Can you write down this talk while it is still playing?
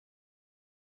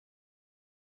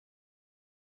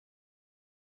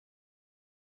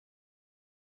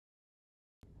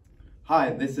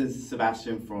Hi, this is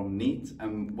Sebastian from Neat,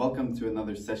 and welcome to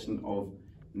another session of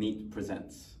Neat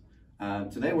Presents.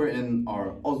 Today we're in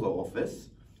our Oslo office,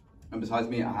 and besides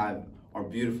me I have our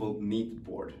beautiful Neat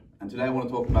board. And today I want to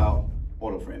talk about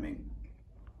auto framing.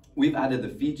 We've added the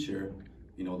feature,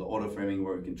 the auto framing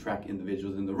where we can track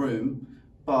individuals in the room,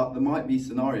 but there might be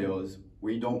scenarios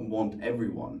where you don't want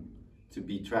everyone to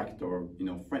be tracked or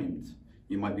framed.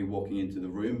 You might be walking into the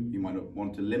room, you might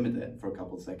want to limit it for a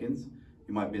couple of seconds.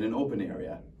 You might be in an open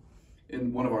area.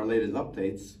 In one of our latest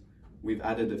updates, we've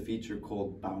added a feature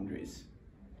called boundaries.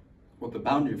 What the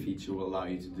boundary feature will allow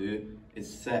you to do is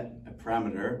set a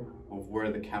parameter of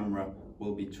where the camera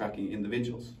will be tracking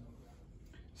individuals.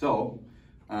 So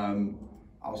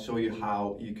I'll show you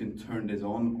how you can turn this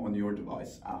on your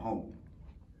device at home.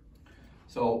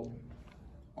 So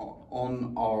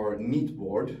on our Neat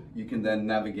board, you can then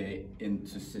navigate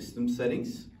into system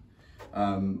settings.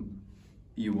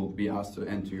 You will be asked to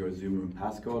enter your Zoom room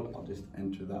passcode. I'll just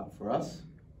enter that for us.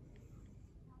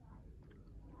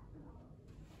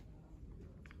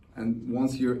 And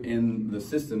once you're in the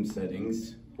system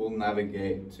settings, we'll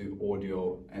navigate to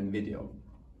audio and video.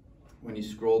 When you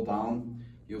scroll down,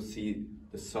 you'll see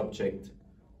the subject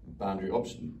boundary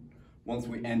option. Once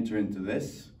we enter into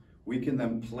this, we can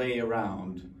then play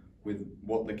around with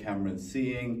what the camera is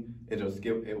seeing. It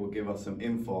will give us some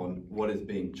info on what is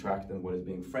being tracked and what is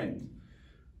being framed.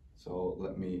 So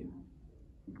let me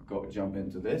jump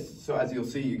into this. So as you'll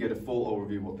see, you get a full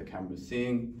overview of what the camera is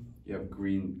seeing. You have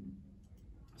green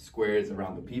squares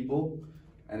around the people.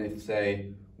 And if,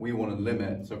 say, we want to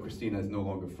limit, so Christina is no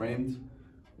longer framed,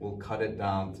 we'll cut it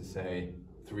down to, say,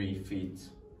 3 feet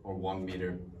or 1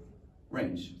 meter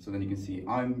range. So then you can see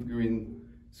I'm green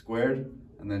squared,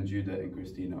 and then Judah and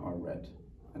Christina are red.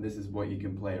 And this is what you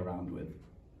can play around with.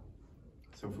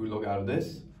 So if we log out of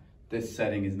this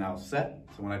setting is now set.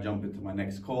 So when I jump into my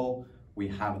next call, we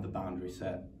have the boundary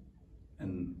set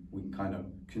and we can kind of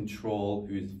control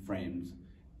who's framed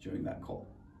during that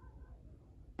call.